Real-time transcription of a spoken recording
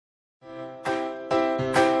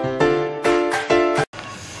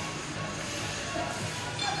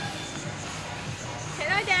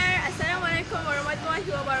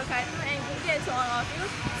to all of you.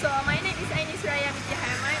 So my name is I'm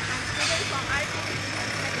student from RK56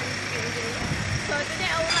 Metallurgical Engineering. So today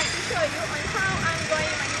I would like to show you on how I'm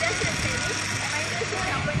going my industrial training at my internship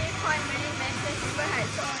company Hon Marine Sdn Bhd.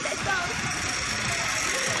 So let's go!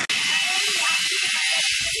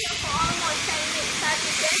 For almost 10 weeks, I've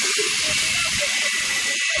been dedicated to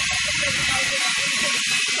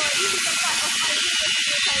so this is a part of my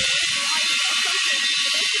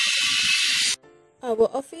Our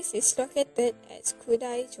office is located at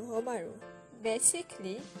Skudai, Johor.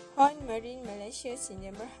 Basically, Hon Marine Malaysia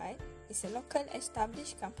Sdn Bhd is a local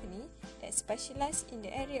established company that specializes in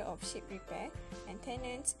the area of ship repair,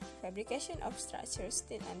 maintenance, fabrication of structural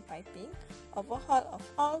steel and piping, overhaul of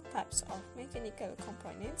all types of mechanical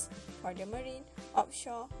components for the marine,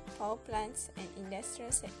 offshore, power plants and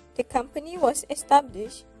industrial sector. The company was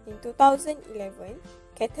established in 2011,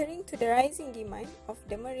 catering to the rising demand of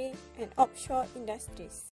the marine and offshore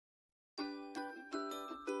industries.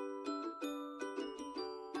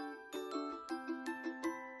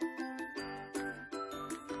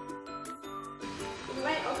 In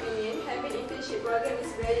my opinion, having internship program is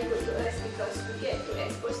very good to us because we get to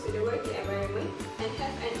expose to the working environment and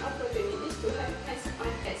have an opportunity to have hands-on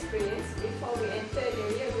experience before we enter the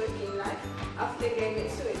real working life after graduate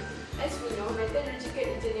soon. As we know, metallurgical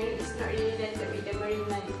engineering is not really related with the marine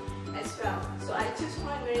line as well. So I choose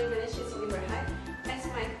Hon Marine Malaysia Sdn Bhd as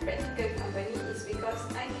my practical company is because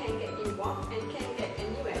I can get involved and can get a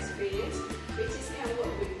new experience which is can work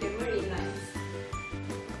with the marine lines.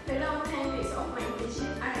 Around 10 weeks of my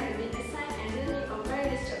internship, I have been assigned and learning on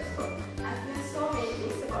various job scopes. I've learned so many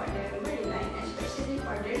things about the marine line, especially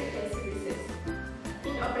for the repair services.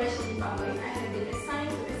 In operation department, I have been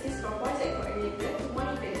assigned to assist for project coordinator to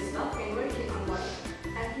monitor the staff when working on board.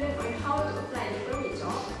 I've learned on how to apply the permit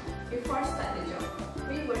job before start the job.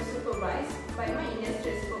 We were supervised by my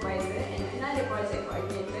industrial supervisor and another project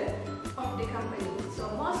coordinator of the company.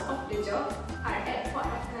 So most of the jobs are at Port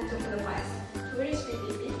of Tanjung Lepas. To reach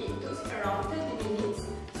PTP, it took around 30 minutes,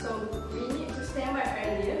 so we need to stand by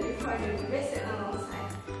earlier before the vessel alongside.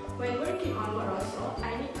 When working on board also,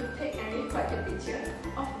 I need to take and record the picture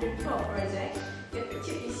of the tour project. The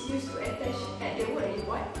picture is used to attach at the work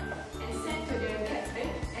report and sent to the captain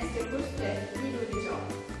as the proof that we do the job.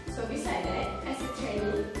 So beside that, as a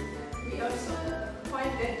trainee, we also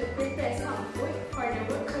wanted to prepare some food for the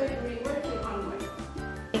worker during working on board.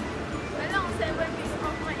 Along 7 weeks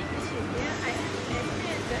of my internship here, I have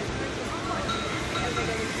experiences working on board every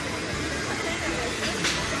day. For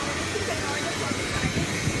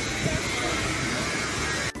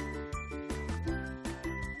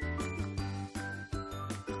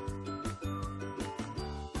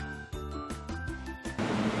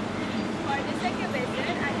the second vessel,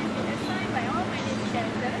 I have been assigned by all managing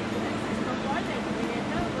directors to assist the project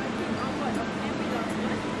coordinator working on board of MV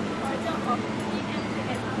Longsmith for job of Sdn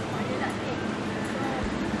Bhd for the last day. So,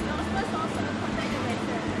 Longsmith also a container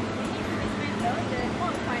vessel. We need to dismantle the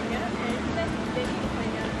old fire and replace the new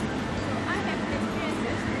fire. So, I have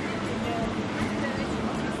experiences working with the master racing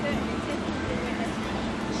officer and safety engineer as well.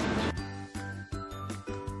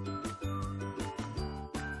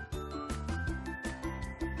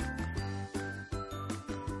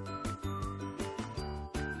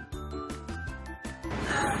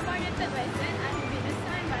 For the third vessel, I have been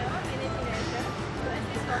assigned by our managing director to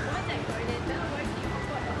assist for project coordinator working on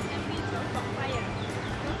board of MV Johor Fire.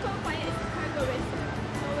 Johor Fire is a cargo vessel,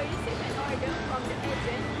 so we receive an order from the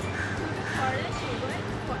agent to look for lunching work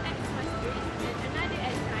for ex-masteries and another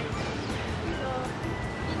item. So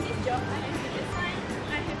in this job, I have been assigned,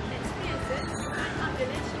 I have experiences to run up the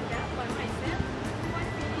lunching gap for myself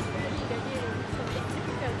once finished building the gearing. So it's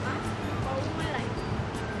difficult task for women like me.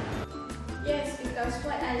 Yes, because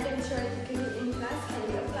what I learned theoretically in class can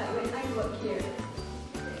be applied when I work here.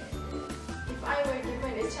 If I were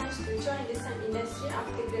given a chance to join the same industry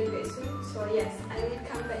after graduate soon, so yes, I will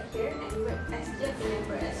come back here and work as Sdn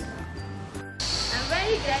Bhd as well. I'm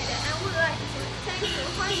very glad that I would like to thank to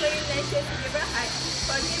Hon Marine Malaysia Sdn Bhd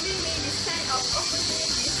for giving me this kind of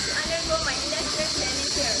opportunities to undergo my industrial training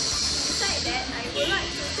here. Besides that, I would like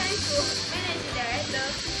to thank to Managing Director,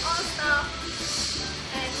 all staff,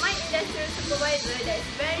 and my industrial supervisor that is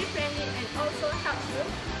very friendly and also helpful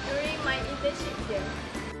during my internship here.